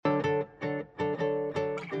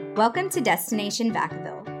Welcome to Destination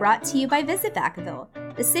Vacaville, brought to you by Visit Vacaville,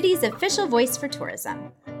 the city's official voice for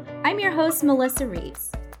tourism. I'm your host, Melissa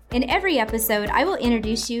Reeves. In every episode, I will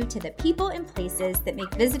introduce you to the people and places that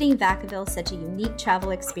make visiting Vacaville such a unique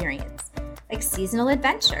travel experience, like seasonal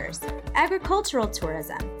adventures, agricultural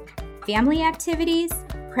tourism, family activities,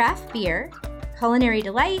 craft beer, culinary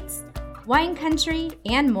delights, wine country,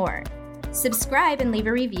 and more. Subscribe and leave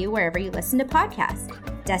a review wherever you listen to podcasts.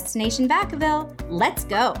 Destination Vacaville, let's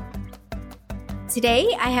go!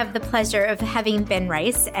 Today, I have the pleasure of having Ben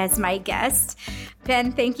Rice as my guest.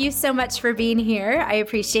 Ben, thank you so much for being here. I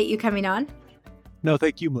appreciate you coming on. No,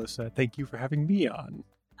 thank you, Melissa. Thank you for having me on.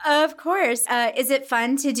 Of course. Is it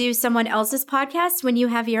fun to do someone else's podcast when you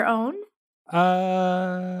have your own?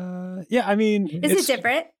 Yeah, I mean... Is it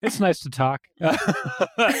different? It's nice to talk.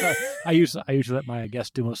 I usually let my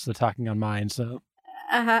guests do most of the talking on mine, so...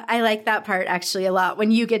 I like that part actually a lot.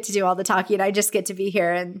 When you get to do all the talking, I just get to be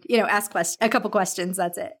here and, ask a couple questions.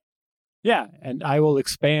 That's it. Yeah, and I will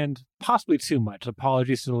expand possibly too much.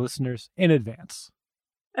 Apologies to the listeners in advance.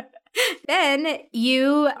 Ben,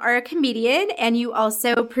 you are a comedian and you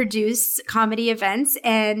also produce comedy events,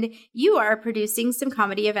 and you are producing some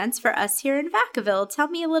comedy events for us here in Vacaville. Tell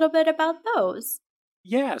me a little bit about those.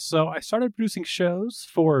 Yeah, so I started producing shows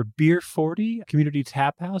for Beer 40 Community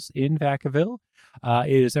Tap House in Vacaville. It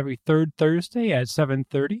is every third Thursday at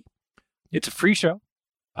 7:30. It's a free show.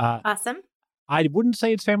 Awesome. I wouldn't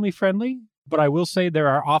say it's family friendly, but I will say there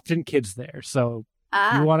are often kids there. So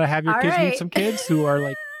you want to have your kids meet some kids who are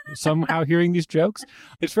like somehow hearing these jokes.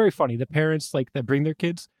 It's very funny. The parents that bring their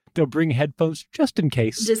kids, they'll bring headphones just in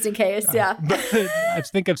case. Just in case, yeah. But I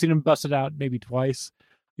think I've seen them busted out maybe twice,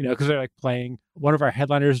 because they're playing. One of our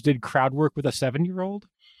headliners did crowd work with a 7-year-old.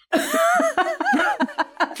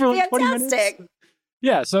 For 20 minutes.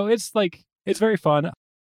 Yeah, so it's very fun.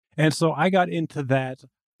 And so I got into that.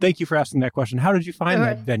 Thank you for asking that question. How did you find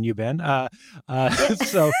that venue, Ben?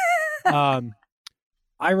 So I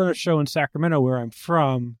run a show in Sacramento where I'm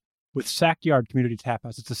from with Sackyard Community Tap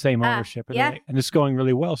House. It's the same ownership. And it's going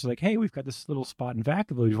really well. So hey, we've got this little spot in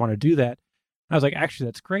Vacaville. You want to do that? And I was like, actually,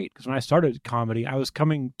 that's great. Because when I started comedy, I was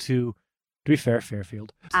coming to be fair,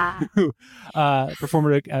 Fairfield,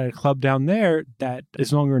 performed at a club down there that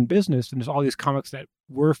is no longer in business. And there's all these comics that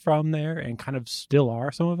were from there and kind of still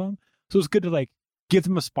are, some of them. So it's good to give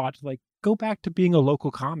them a spot to go back to being a local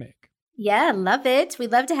comic. Yeah, love it.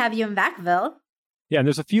 We'd love to have you in Vacaville. Yeah, and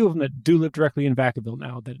there's a few of them that do live directly in Vacaville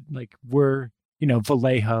now that we're,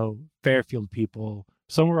 Vallejo, Fairfield people.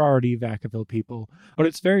 Some were already Vacaville people. But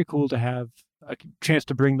it's very cool to have a chance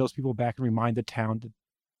to bring those people back and remind the town that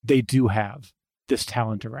they do have this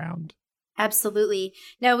talent around. Absolutely.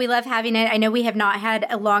 No, we love having it. I know we have not had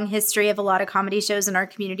a long history of a lot of comedy shows in our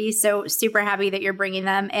community, so super happy that you're bringing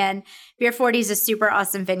them. And Beer 40 is a super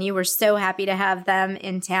awesome venue. We're so happy to have them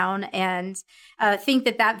in town, and think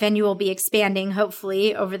that venue will be expanding,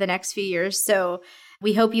 hopefully, over the next few years. So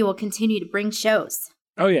we hope you will continue to bring shows.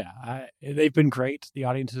 Oh, yeah. They've been great. The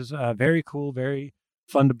audience is very cool, very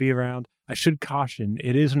fun to be around. I should caution,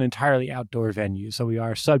 it is an entirely outdoor venue, so we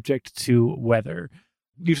are subject to weather.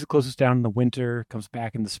 Usually closes down in the winter, comes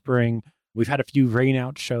back in the spring. We've had a few rain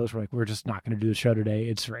out shows where we're just not going to do the show today.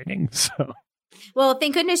 It's raining. So, well,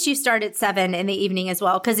 thank goodness you start at 7 in the evening as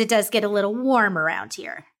well, because it does get a little warm around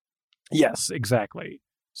here. Yes, exactly.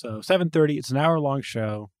 So 7:30, it's an hour-long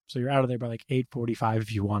show. So you're out of there by 8:45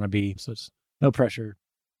 if you want to be. So it's no pressure.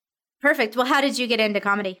 Perfect. Well, how did you get into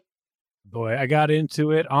comedy? Boy, I got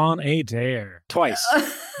into it on a dare. Twice.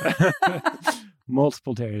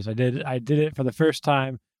 Multiple dares. I did it for the first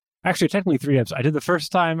time. Actually, technically 3 times. I did the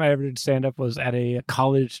first time I ever did stand-up was at a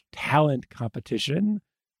college talent competition.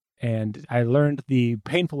 And I learned the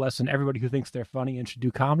painful lesson everybody who thinks they're funny and should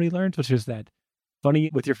do comedy learns, which is that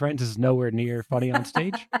funny with your friends is nowhere near funny on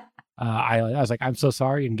stage. I was like, I'm so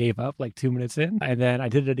sorry, and gave up 2 minutes in. And then I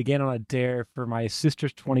did it again on a dare for my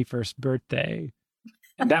sister's 21st birthday.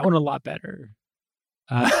 And that one a lot better.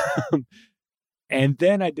 And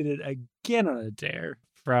then I did it again on a dare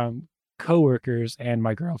from coworkers and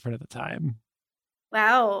my girlfriend at the time.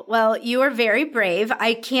 Wow. Well, you are very brave.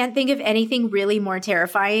 I can't think of anything really more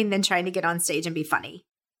terrifying than trying to get on stage and be funny.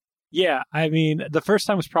 Yeah. I mean, the first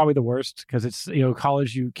time was probably the worst because it's,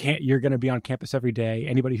 college, you're going to be on campus every day.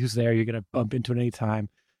 Anybody who's there, you're going to bump into at any time.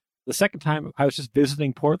 The second time I was just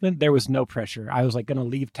visiting Portland, there was no pressure. I was going to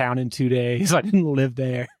leave town in 2 days. I didn't live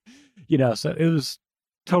there, so it was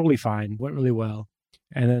totally fine. Went really well.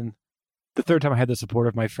 And then the third time I had the support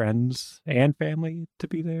of my friends and family to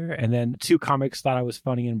be there. And then 2 comics thought I was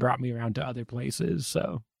funny and brought me around to other places.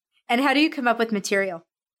 So. And how do you come up with material?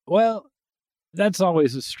 Well, that's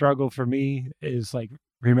always a struggle for me is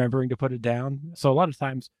remembering to put it down. So a lot of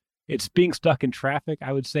times it's being stuck in traffic,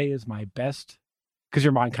 I would say, is my best, because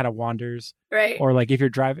your mind kind of wanders. Right. Or like if you're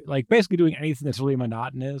driving, like basically doing anything that's really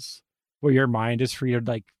monotonous, where your mind is free to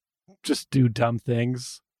like just do dumb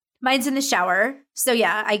things. Mine's in the shower. So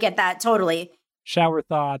yeah, I get that totally. Shower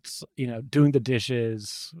thoughts, doing the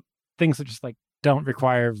dishes, things that just like don't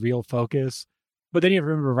require real focus. But then you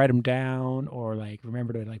remember to write them down, or like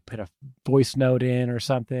remember to like put a voice note in or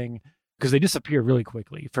something, because they disappear really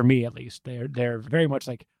quickly. For me, at least, they're very much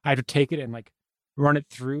like I have to take it and like run it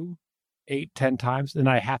through 8-10 times. Then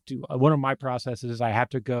I have to. One of my processes is I have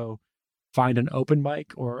to go find an open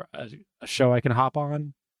mic or a show I can hop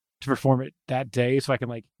on to perform it that day, so I can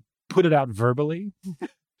like put it out verbally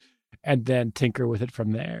and then tinker with it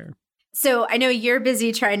from there. So I know you're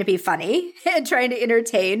busy trying to be funny and trying to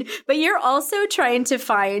entertain, but you're also trying to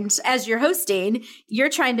find, as you're hosting, you're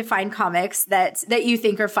trying to find comics that you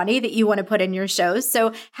think are funny that you want to put in your shows.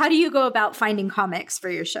 So how do you go about finding comics for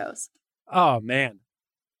your shows? Oh, man.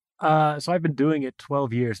 So I've been doing it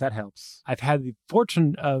 12 years. That helps. I've had the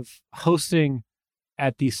fortune of hosting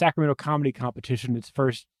at the Sacramento Comedy Competition its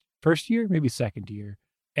first year, maybe second year.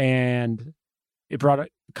 And it brought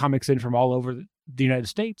comics in from all over the United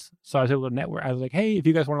States. So I was able to network. I was like, hey, if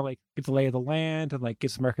you guys want to like get the lay of the land and like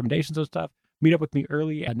get some recommendations and stuff, meet up with me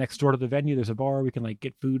early next door to the venue. There's a bar we can like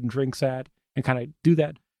get food and drinks at and kind of do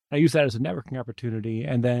that. I use that as a networking opportunity.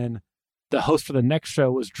 And then the host for the next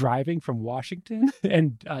show was driving from Washington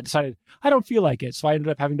and decided I don't feel like it. So I ended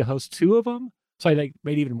up having to host 2 of them. So I like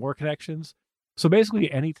made even more connections. So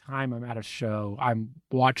basically anytime I'm at a show, I'm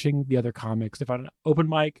watching the other comics. If I'm an open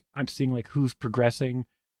mic, I'm seeing like who's progressing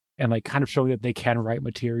and like kind of showing that they can write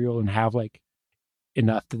material and have like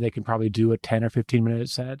enough that they can probably do a 10 or 15 minute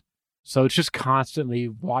set. So it's just constantly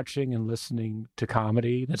watching and listening to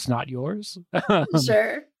comedy that's not yours.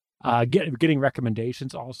 Sure. Getting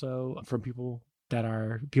recommendations also from people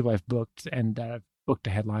I've booked and that I've booked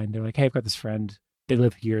a headline. They're like, hey, I've got this friend. They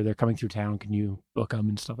live here. They're coming through town. Can you book them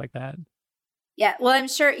and stuff like that? Yeah. Well, I'm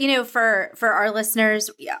sure, for our listeners,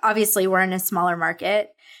 obviously we're in a smaller market.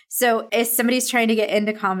 So if somebody's trying to get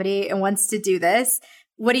into comedy and wants to do this,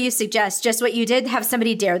 what do you suggest? Just what you did? Have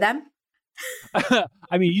somebody dare them?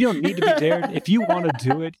 I mean, you don't need to be dared. If you want to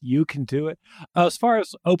do it, you can do it. As far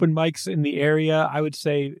as open mics in the area, I would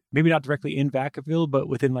say maybe not directly in Vacaville, but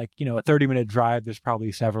within like, a 30-minute drive, there's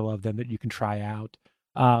probably several of them that you can try out.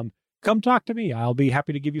 Come talk to me. I'll be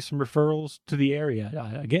happy to give you some referrals to the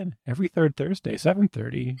area. Again, every third Thursday,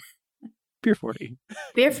 7:30, Beer 40.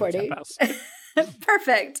 Beer 40.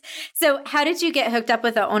 Perfect. So how did you get hooked up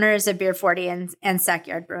with the owners of Beer 40 and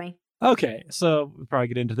Sackyard Brewing? Okay, so we'll probably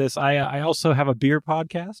get into this. I also have a beer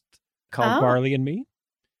podcast called Barley and Me.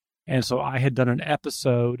 And so I had done an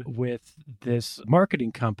episode with this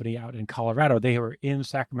marketing company out in Colorado. They were in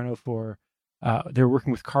Sacramento for, they were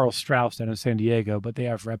working with Carl Strauss down in San Diego, but they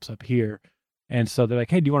have reps up here. And so they're like,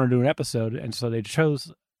 hey, do you want to do an episode? And so they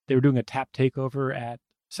were doing a tap takeover at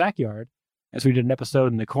Sackyard. And so we did an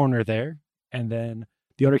episode in the corner there. And then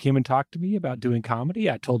the owner came and talked to me about doing comedy.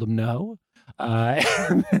 I told him no.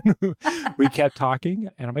 And then we kept talking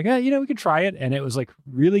and I'm like, we can try it. And it was like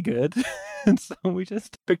really good. And so we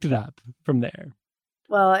just picked it up from there.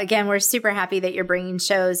 Well, again, we're super happy that you're bringing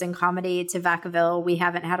shows and comedy to Vacaville. We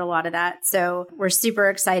haven't had a lot of that. So we're super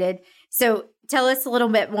excited. So tell us a little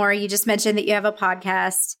bit more. You just mentioned that you have a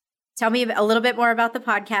podcast. Tell me a little bit more about the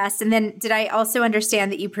podcast. And then did I also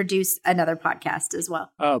understand that you produce another podcast as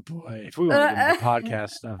well? Oh, boy. If we want to get into podcast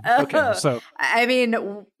stuff. Okay. So, I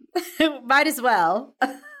mean, might as well.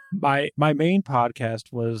 My main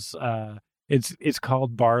podcast was, it's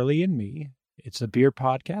called Barley and Me. It's a beer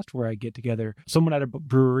podcast where I get together someone at a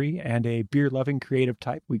brewery and a beer-loving creative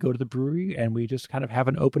type. We go to the brewery and we just kind of have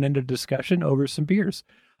an open-ended discussion over some beers.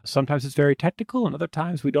 Sometimes it's very technical, and other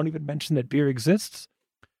times we don't even mention that beer exists.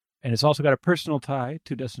 And it's also got a personal tie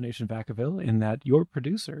to Destination Vacaville in that your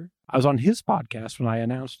producer, I was on his podcast when I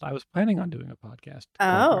announced I was planning on doing a podcast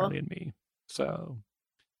called Barley and Me. So,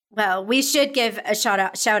 well, we should give a shout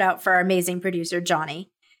out for our amazing producer,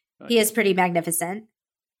 Johnny. He is pretty magnificent.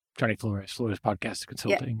 Johnny Flores Podcast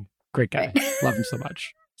Consulting. Yeah. Great guy. Right. Love him so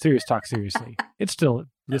much. Serious talk, seriously. It's still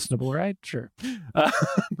listenable, right? Sure. Of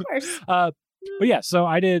course. But yeah, so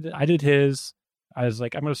I did his. I was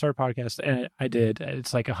like, I'm going to start a podcast, and I did.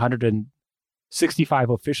 It's like 165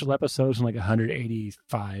 official episodes and like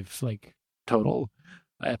 185 like total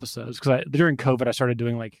episodes. Because during COVID, I started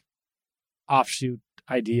doing like offshoot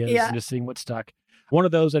ideas and just seeing what stuck. One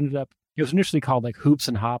of those ended up, it was initially called like Hoops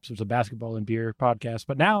and Hops. It was a basketball and beer podcast,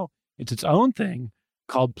 but now it's its own thing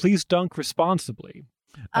called Please Dunk Responsibly.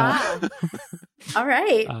 All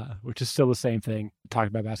right. Which is still the same thing. talking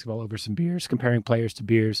about basketball over some beers, comparing players to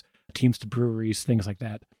beers, teams to breweries, things like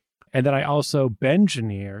that. And then I also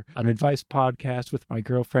Bengineer, an advice podcast with my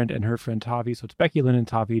girlfriend and her friend Tavi. So it's Becky Lynn and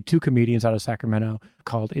Tavi, two comedians out of Sacramento,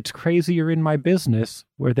 called It's Crazy You're in My Business,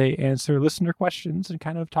 where they answer listener questions and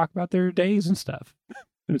kind of talk about their days and stuff.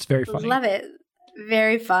 And it's very funny. Love it.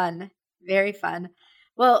 Very fun. Very fun.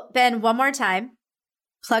 Well, Ben, one more time,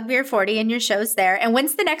 plug Beer 40 and your shows there. And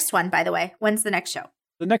when's the next one, by the way? When's the next show?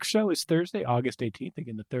 The next show is Thursday, August 18th.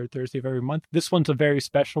 Again, the third Thursday of every month. This one's a very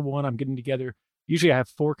special one. I'm getting together. Usually I have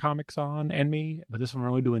 4 comics on and me, but this one we're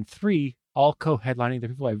only doing 3, all co-headlining. The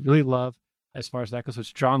people I really love as far as that goes. So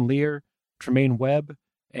it's John Lear, Tremaine Webb,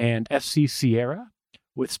 and FC Sierra,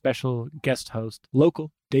 with special guest host,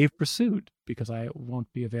 local Dave Pursuit, because I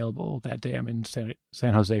won't be available that day. I'm in San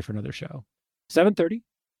Jose for another show. 7:30,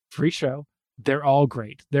 free show. They're all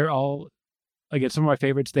great. They're all, again, some of my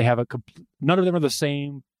favorites. They have none of them are the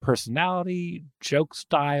same personality, joke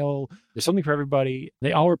style. There's something for everybody.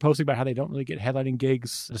 They all were posting about how they don't really get headlining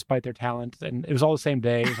gigs despite their talent. And it was all the same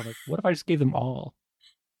day. So I'm like, what if I just gave them all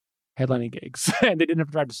headlining gigs? And they didn't have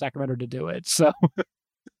to drive to Sacramento to do it. So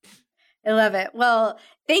I love it. Well,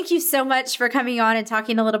 thank you so much for coming on and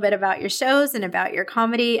talking a little bit about your shows and about your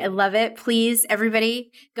comedy. I love it. Please,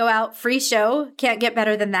 everybody, go out. Free show. Can't get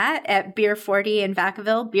better than that at Beer 40 in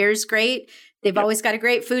Vacaville. Beer's great. They've always got a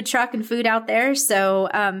great food truck and food out there. So,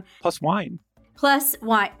 plus wine,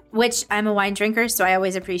 which I'm a wine drinker, so I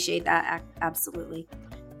always appreciate that. Absolutely.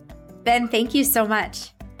 Ben, thank you so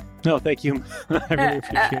much. No, thank you. I really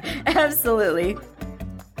appreciate it. Absolutely.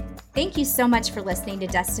 Thank you so much for listening to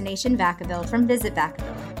Destination Vacaville from Visit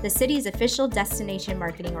Vacaville, the city's official destination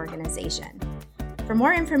marketing organization. For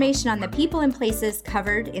more information on the people and places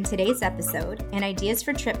covered in today's episode and ideas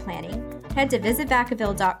for trip planning, head to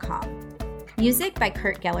visitvacaville.com. Music by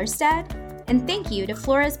Kurt Gellerstad, and thank you to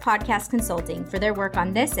Flores Podcast Consulting for their work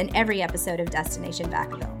on this and every episode of Destination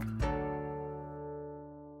Vacaville.